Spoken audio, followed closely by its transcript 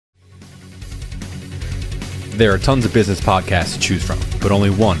There are tons of business podcasts to choose from, but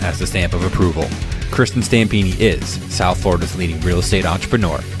only one has the stamp of approval. Kristin Stampini is South Florida's leading real estate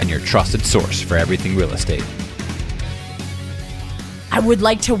entrepreneur and your trusted source for everything real estate. I would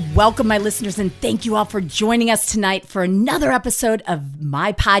like to welcome my listeners and thank you all for joining us tonight for another episode of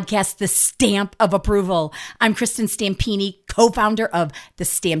my podcast, The Stamp of Approval. I'm Kristin Stampini, co-founder of the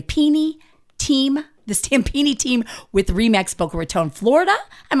Stampini team with RE/MAX Boca Raton, Florida.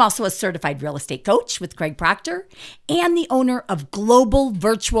 I'm also a certified real estate coach with Craig Proctor and the owner of Global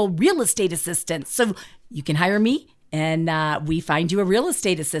Virtual Real Estate Assistants. So you can hire me and we find you a real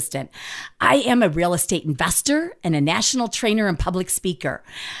estate assistant. I am a real estate investor and a national trainer and public speaker.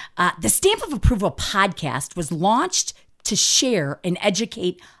 The Stamp of Approval podcast was launched to share and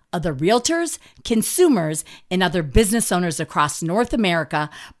educate other realtors, consumers, and other business owners across North America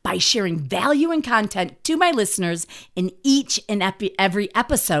by sharing value and content to my listeners in each and every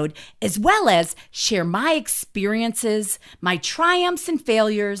episode, as well as share my experiences, my triumphs and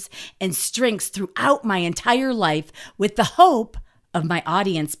failures, and strengths throughout my entire life with the hope of my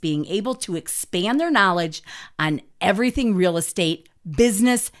audience being able to expand their knowledge on everything real estate,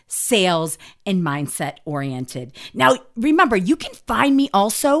 business, sales, and mindset oriented. Now, remember, you can find me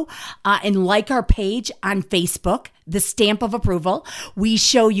also and like our page on Facebook, The Stamp of Approval. We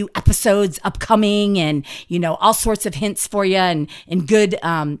show you episodes upcoming and, all sorts of hints for you and good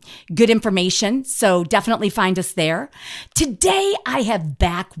information. So definitely find us there. Today, I have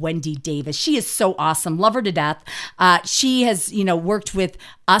back Wendy Davis. She is so awesome. Love her to death. She has, worked with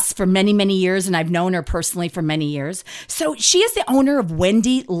us for many, many years, and I've known her personally for many years. So she is the owner of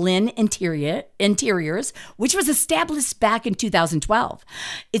Wendy Lynn Interiors, which was established back in 2012.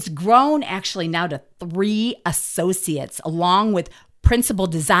 It's grown actually now to 3 associates, along with principal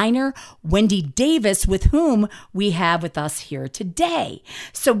designer Wendy Davis, with whom we have with us here today.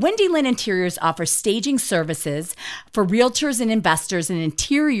 So Wendy Lynn Interiors offers staging services for realtors and investors and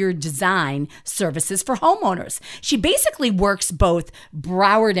interior design services for homeowners. She basically works both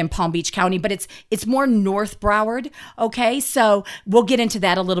Broward and Palm Beach County, but it's more North Broward, okay? So we'll get into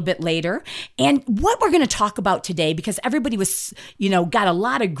that a little bit later. And what we're going to talk about today, because everybody was, got a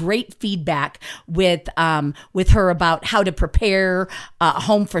lot of great feedback with her about how to prepare a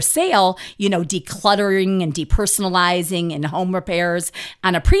home for sale, decluttering and depersonalizing and home repairs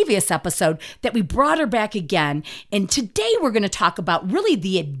on a previous episode, that we brought her back again. And today we're going to talk about really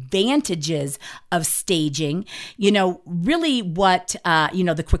the advantages of staging, really what,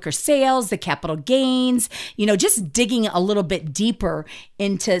 the quicker sales, the capital gains, just digging a little bit deeper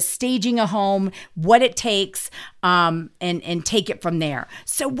into staging a home, what it takes, and take it from there.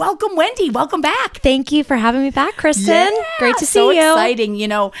 So welcome, Wendy. Welcome back. Thank you for having me back, Kristin. Yeah, great to see so you. Exciting.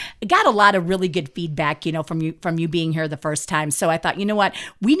 I got a lot of really good feedback, from you being here the first time. So I thought, what,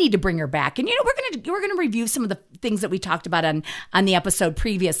 we need to bring her back. And we're gonna review some of the things that we talked about on the episode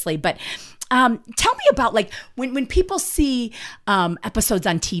previously. But tell me about when people see episodes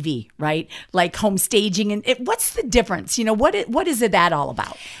on TV, right? Like home staging, and what's the difference? What is it that all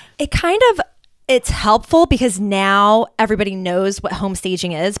about? It's helpful because now everybody knows what home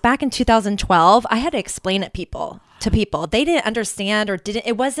staging is. Back in 2012, I had to explain it to people. They didn't understand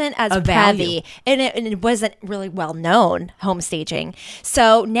it wasn't as heavy, and it wasn't really well known, home staging.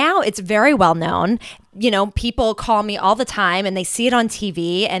 So now it's very well known. People call me all the time and they see it on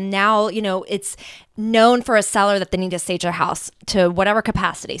TV, and now, it's known for a seller that they need to stage their house to whatever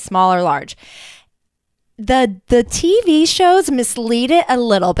capacity, small or large. The TV shows mislead it a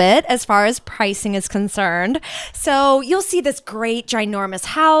little bit as far as pricing is concerned. So you'll see this great ginormous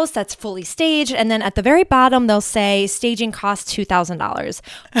house that's fully staged, and then at the very bottom they'll say staging costs $2,000.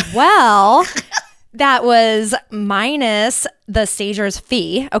 Well, that was minus the stager's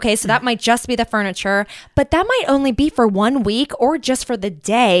fee. Okay, so that might just be the furniture, but that might only be for 1 week or just for the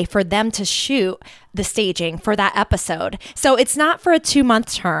day for them to shoot the staging for that episode. So it's not for a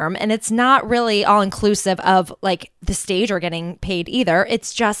 2-month term, and it's not really all inclusive of the stager getting paid either.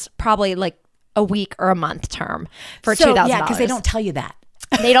 It's just probably a week or a month term for $2,000. Yeah, because they don't tell you that.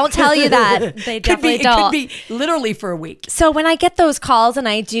 They don't tell you that. They definitely don't. It could be literally for a week. So when I get those calls and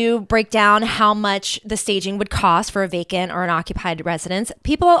I do break down how much the staging would cost for a vacant or an occupied residence,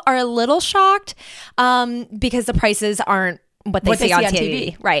 people are a little shocked because the prices aren't what they see on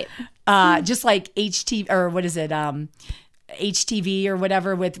TV. Right. Just like HT, or what is it? HTV or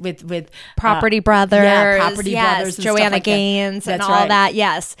whatever with Property Brothers. Yeah, Property yes, Brothers. And Joanna stuff like Gaines that. and That's all right. that.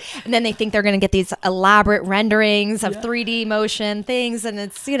 Yes. And then they think they're going to get these elaborate renderings of 3D motion things. And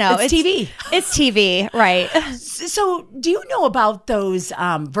it's, It's TV. It's TV. Right. So do you know about those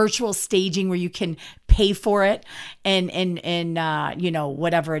virtual staging where you can pay for it and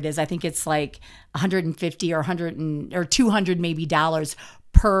whatever it is? I think it's like $150 or 100 or $200 maybe dollars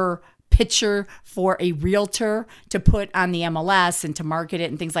per picture for a realtor to put on the MLS and to market it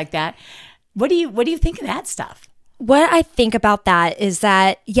and things like that. What do you think of that stuff? What I think about that is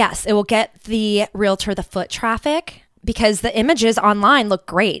that, yes, it will get the realtor the foot traffic because the images online look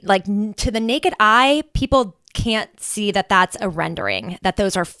great. Like to the naked eye, people can't see that that's a rendering, that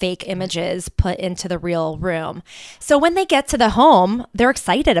those are fake images put into the real room. So when they get to the home, they're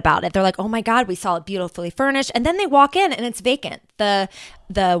excited about it. They're like, oh my God, we saw it beautifully furnished. And then they walk in and it's vacant. The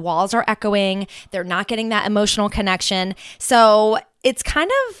walls are echoing. They're not getting that emotional connection. So it's kind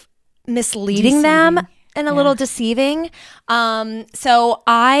of misleading them and a little deceiving. So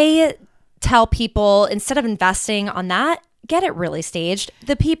I tell people, instead of investing on that, get it really staged.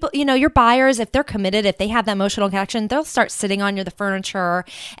 The people, your buyers, if they're committed, if they have that emotional connection, they'll start sitting on the furniture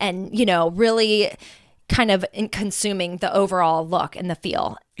and, really kind of consuming the overall look and the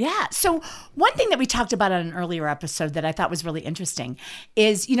feel. Yeah. So one thing that we talked about on an earlier episode that I thought was really interesting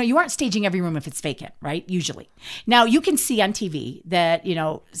is, you aren't staging every room if it's vacant, right? Usually. Now you can see on TV that,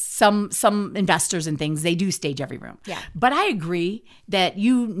 some investors and things, they do stage every room. Yeah. But I agree that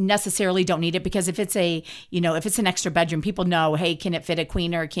you necessarily don't need it because if it's if it's an extra bedroom, people know, hey, can it fit a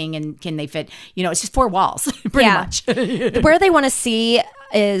queen or a king and can they fit, it's just 4 walls pretty much. Where they want to see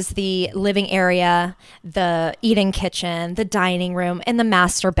is the living area, the eating kitchen, the dining room, and the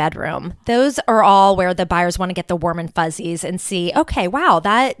master bedroom. Those are all where the buyers want to get the warm and fuzzies and see, okay, wow,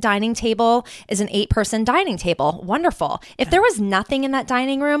 that dining table is an 8-person dining table. Wonderful. If there was nothing in that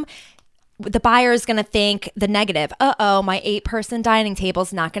dining room, the buyer is going to think the negative. My 8-person dining table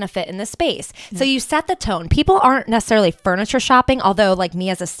is not going to fit in this space. Yeah. So you set the tone. People aren't necessarily furniture shopping, although like me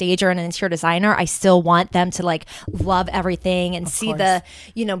as a stager and an interior designer, I still want them to like love everything and see the,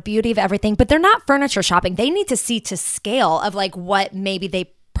 beauty of everything, but they're not furniture shopping. They need to see to scale of like what maybe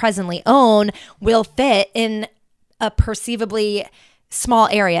they presently own will fit in a perceivably small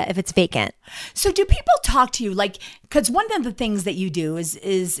area if it's vacant. So do people talk to you because one of the things that you do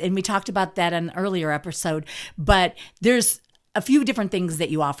is, and we talked about that in an earlier episode, but there's a few different things that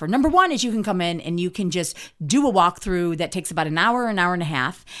you offer. Number one is you can come in and you can just do a walkthrough that takes about an hour and a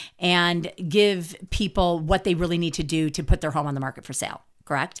half and give people what they really need to do to put their home on the market for sale.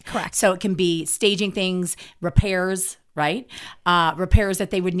 Correct? Correct. So it can be staging things, repairs, right? Repairs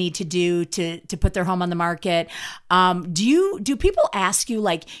that they would need to do to put their home on the market. Do people ask you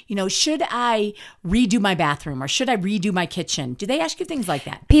should I redo my bathroom or should I redo my kitchen? Do they ask you things like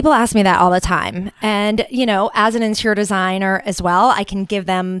that? People ask me that all the time. And, as an interior designer as well, I can give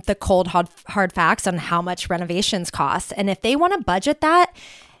them the cold, hard facts on how much renovations cost. And if they want to budget that,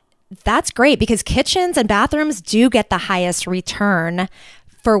 that's great because kitchens and bathrooms do get the highest return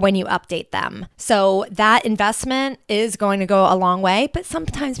for when you update them. So that investment is going to go a long way, but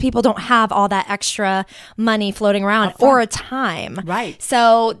sometimes people don't have all that extra money floating around or a time. Right.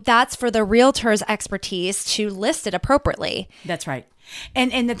 So that's for the realtor's expertise to list it appropriately. That's right.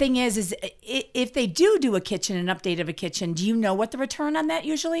 And the thing is if they do a kitchen, an update of a kitchen, do you know what the return on that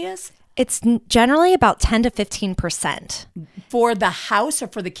usually is? It's generally about 10 to 15%. For the house or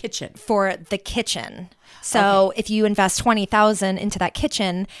for the kitchen? For the kitchen. So if you invest $20,000 into that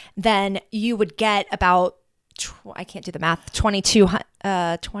kitchen, then you would get about, I can't do the math,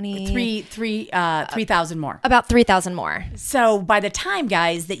 3,000 more. About 3,000 more. So by the time,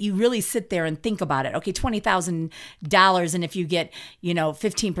 guys, that you really sit there and think about it, okay, $20,000, and if you get,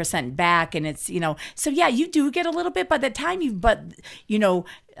 15% back, and it's, so yeah, you do get a little bit by the time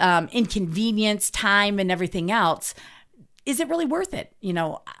inconvenience, time, and everything else. Is it really worth it?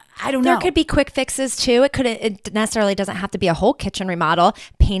 I don't know. There could be quick fixes too. It necessarily doesn't have to be a whole kitchen remodel.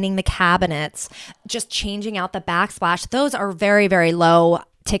 Painting the cabinets, just changing out the backsplash. Those are very, very low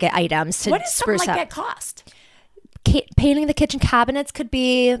ticket items to what does something spruce like up. that cost? Painting the kitchen cabinets could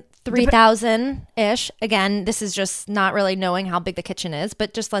be $3,000-ish. Again, this is just not really knowing how big the kitchen is,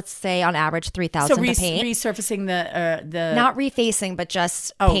 but just let's say on average $3,000 to paint. Resurfacing the not refacing, but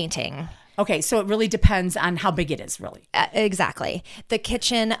just painting. Okay, so it really depends on how big it is, really. Exactly. The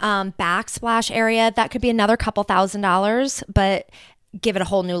kitchen backsplash area, that could be another couple $1,000s, but give it a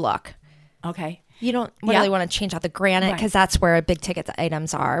whole new look. Okay. You don't really want to change out the granite because that's where big ticket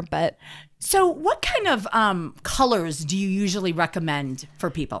items are. But so what kind of colors do you usually recommend for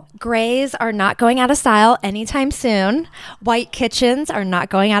people? Grays are not going out of style anytime soon. White kitchens are not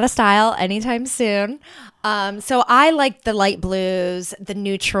going out of style anytime soon. So I like the light blues, the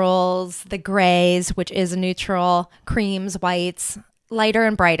neutrals, the grays, which is a neutral, creams, whites, lighter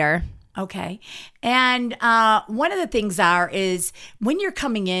and brighter. Okay. And one of the things is when you're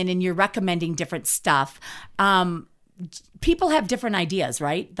coming in and you're recommending different stuff, people have different ideas,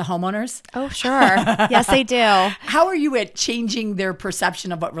 right? The homeowners? Oh, sure. Yes, they do. How are you at changing their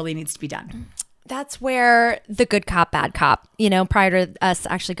perception of what really needs to be done? That's where the good cop, bad cop, prior to us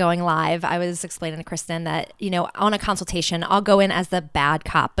actually going live, I was explaining to Kristin that, on a consultation, I'll go in as the bad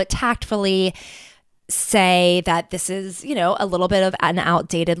cop, but tactfully say that this is, a little bit of an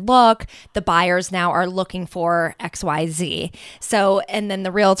outdated look. The buyers now are looking for XYZ. So, and then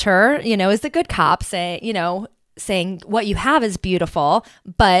the realtor, is the good cop saying what you have is beautiful,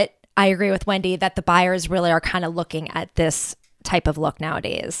 but I agree with Wendy that the buyers really are kind of looking at this type of look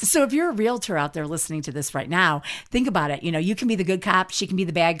nowadays. So if you're a realtor out there listening to this right now, think about it. You can be the good cop, she can be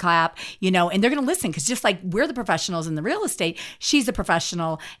the bad cop, and they're going to listen because just like we're the professionals in the real estate, she's a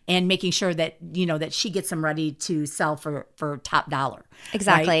professional and making sure that, that she gets them ready to sell for top dollar.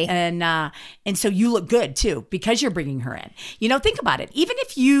 Exactly. Right? And so you look good too because you're bringing her in. Think about it. Even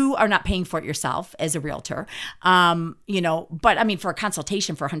if you are not paying for it yourself as a realtor, but I mean, for a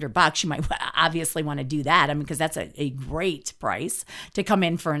consultation for $100, you might obviously want to do that. I mean, because that's a great price to come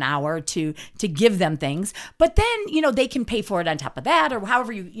in for an hour to give them things. But then, they can pay for it on top of that or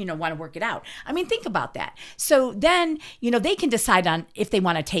however you want to work it out. I mean, think about that. So then, they can decide on if they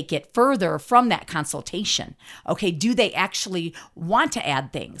want to take it further from that consultation. Okay, do they actually want to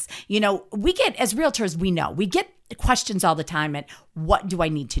add things? We get, as realtors, we get questions all the time at what do I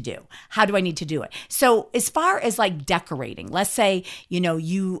need to do? How do I need to do it? So as far as like decorating, let's say,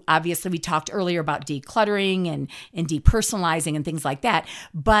 you obviously we talked earlier about decluttering and depersonalizing and things like that.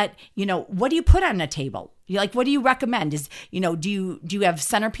 But, what do you put on a table? What do you recommend? Do you have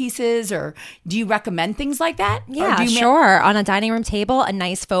centerpieces or do you recommend things like that? Yeah, sure. On a dining room table, a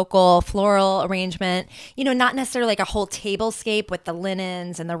nice focal floral arrangement, not necessarily like a whole tablescape with the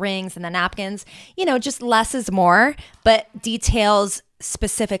linens and the rings and the napkins, just less is more, but details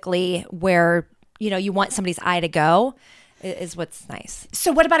specifically where, you want somebody's eye to go is what's nice.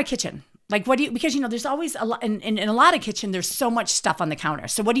 So what about a kitchen? Because, there's always a lot, in a lot of kitchen, there's so much stuff on the counter.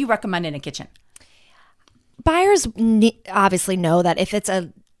 So what do you recommend in a kitchen? Buyers obviously know that if it's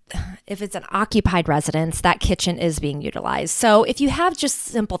an occupied residence, that kitchen is being utilized. So if you have just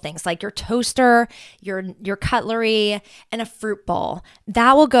simple things like your toaster, your cutlery, and a fruit bowl,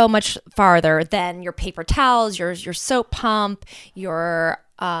 that will go much farther than your paper towels, your soap pump, your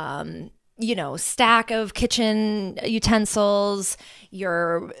stack of kitchen utensils,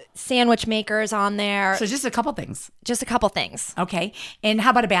 your sandwich makers on there. So just a couple things. Just a couple things. Okay. And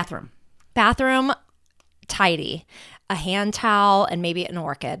how about a bathroom? Bathroom, tidy. A hand towel and maybe an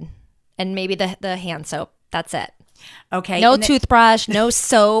orchid. And maybe the hand soap. That's it. Okay. No toothbrush, no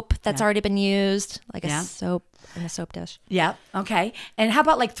soap that's already been used, like a soap in a soap dish. Yeah. Okay. And how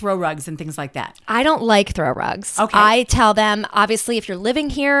about like throw rugs and things like that? I don't like throw rugs. Okay. I tell them, obviously, if you're living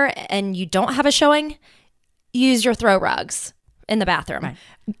here and you don't have a showing, use your throw rugs in the bathroom. Right.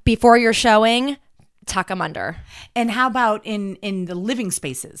 Before you're showing, tuck them under. And how about in the living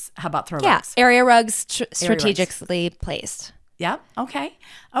spaces? How about throw rugs? Yeah, area rugs strategically placed. Yeah. Okay.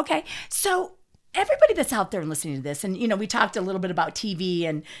 So everybody that's out there and listening to this, and, we talked a little bit about TV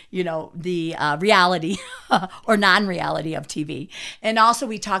and, the reality or non-reality of TV. And also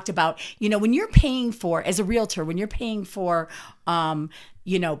we talked about, when you're paying for, as a realtor, when you're paying for,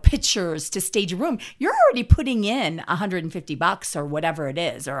 pictures to stage a room, you're already putting in $150 or whatever it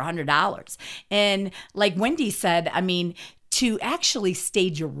is, or $100. And like Wendy said, I mean, to actually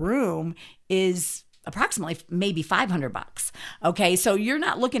stage a room is approximately maybe $500. Okay. So you're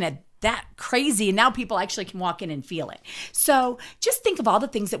not looking at that crazy. And now people actually can walk in and feel it. So just think of all the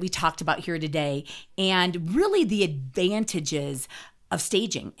things that we talked about here today and really the advantages of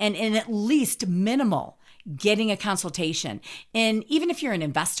staging and at least minimal getting a consultation. And even if you're an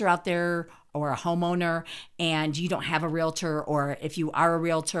investor out there or a homeowner and you don't have a realtor, or if you are a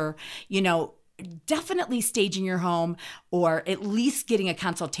realtor, definitely staging your home, or at least getting a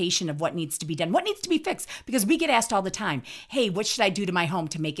consultation of what needs to be done, what needs to be fixed, because we get asked all the time, hey, what should I do to my home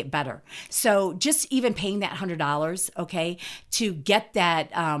to make it better? So just even paying that $100, okay, to get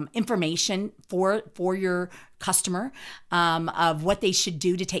that information for your customer of what they should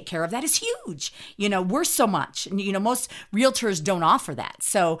do to take care of that is huge. We're so much, most realtors don't offer that.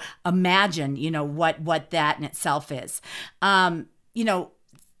 So imagine, what that in itself is.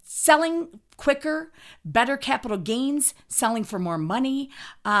 Selling quicker, better capital gains, selling for more money,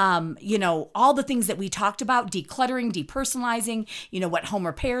 all the things that we talked about, decluttering, depersonalizing, what home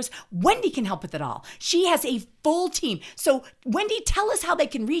repairs. Wendy can help with it all. She has a full team. So Wendy, tell us how they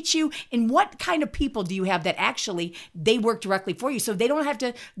can reach you, and what kind of people do you have that actually they work directly for you, so they don't have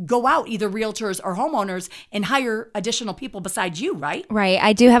to go out, either realtors or homeowners, and hire additional people besides you, right? Right.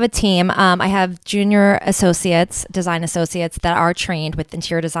 I do have a team. I have junior associates, design associates that are trained with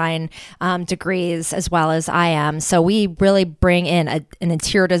interior design degrees as well as I am. So we really bring in an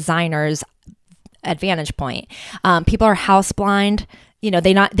interior designer's advantage point. People are house blind.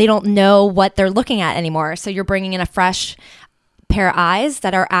 They don't know what they're looking at anymore. So you're bringing in a fresh pair of eyes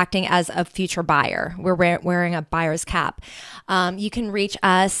that are acting as a future buyer. We're wearing a buyer's cap. You can reach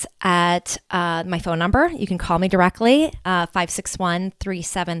us at my phone number. You can call me directly,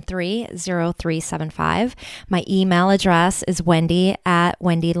 561-373-0375. My email address is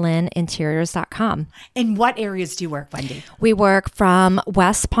wendy@wendylyninteriors.com. In what areas do you work, Wendy? We work from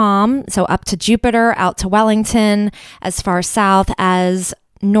West Palm, so up to Jupiter, out to Wellington, as far south as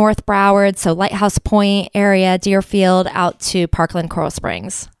North Broward, so Lighthouse Point area, Deerfield, out to Parkland, Coral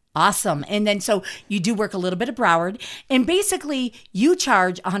Springs. Awesome. And then so you do work a little bit of Broward, and basically you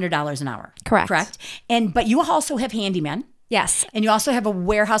charge $100 an hour. Correct. But you also have handymen. Yes. And you also have a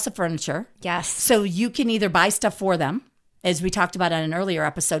warehouse of furniture. Yes. So you can either buy stuff for them, as we talked about on an earlier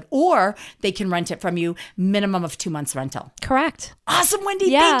episode, or they can rent it from you, minimum of 2 months rental. Correct. Awesome,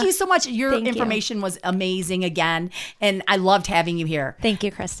 Wendy. Yeah. Thank you so much. Your information was amazing again, and I loved having you here. Thank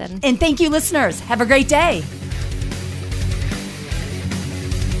you, Kristin. And thank you, listeners. Have a great day.